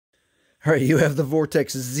All right, you have the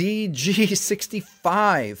Vortex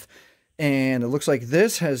ZG65, and it looks like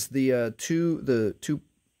this has the two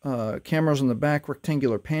cameras on the back,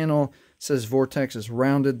 rectangular panel. It says Vortex is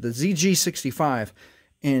rounded. The ZG65,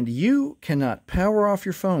 and you cannot power off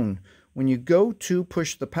your phone. When you go to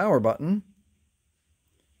push the power button,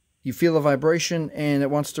 you feel a vibration, and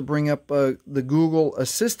it wants to bring up the Google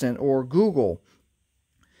Assistant or Google.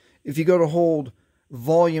 If you go to hold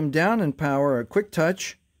volume down and power, a quick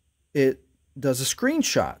touch, it does a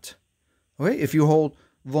screenshot. Okay, if you hold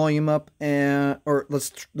volume up or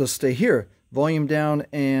let's stay here, volume down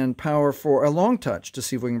and power for a long touch to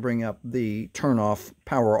see if we can bring up the turn off,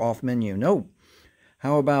 power off menu. No.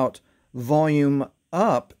 How about volume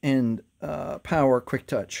up and power quick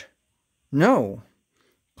touch? No.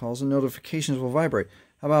 Calls and notifications will vibrate.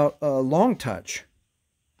 How about long touch?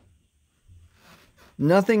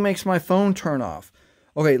 Nothing makes my phone turn off.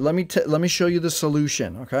 Okay, let me show you the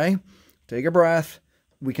solution, okay? Take a breath.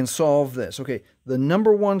 We can solve this. Okay, the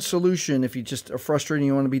number one solution, if you just are frustrated and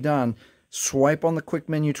you want to be done, swipe on the quick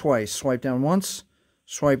menu twice. Swipe down once,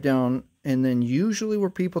 swipe down, and then usually where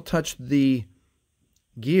people touch the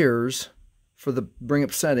gears for the bring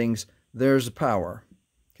up settings, there's the power.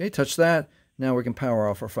 Okay, touch that. Now we can power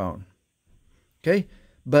off our phone. Okay,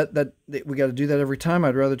 but we got to do that every time.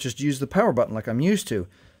 I'd rather just use the power button like I'm used to.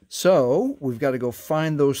 So we've got to go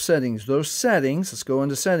find those settings. Those settings, let's go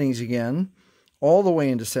into settings again, all the way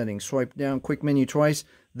into settings. Swipe down, quick menu twice.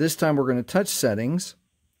 This time we're going to touch settings.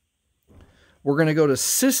 We're going to go to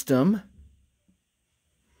system.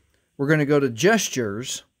 We're going to go to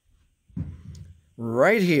gestures.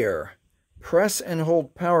 Right here, press and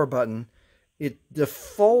hold power button. It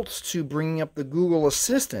defaults to bringing up the Google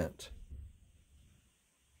Assistant.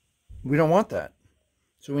 We don't want that.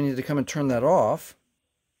 So we need to come and turn that off.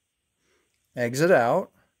 Exit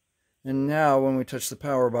out, and now when we touch the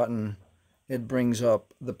power button, it brings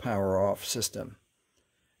up the power off system.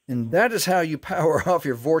 And that is how you power off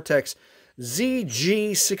your Vortex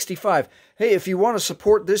ZG65. Hey, if you want to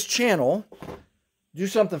support this channel, do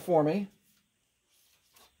something for me.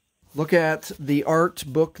 Look at the art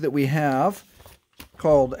book that we have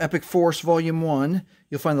called Epic Force Volume 1.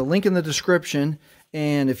 You'll find the link in the description,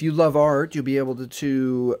 and if you love art, you'll be able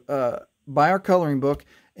to buy our coloring book,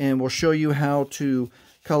 and we'll show you how to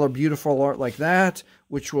color beautiful art like that,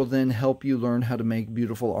 which will then help you learn how to make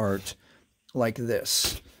beautiful art like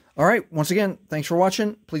this. All right, once again, thanks for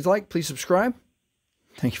watching. Please like, please subscribe.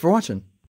 Thank you for watching.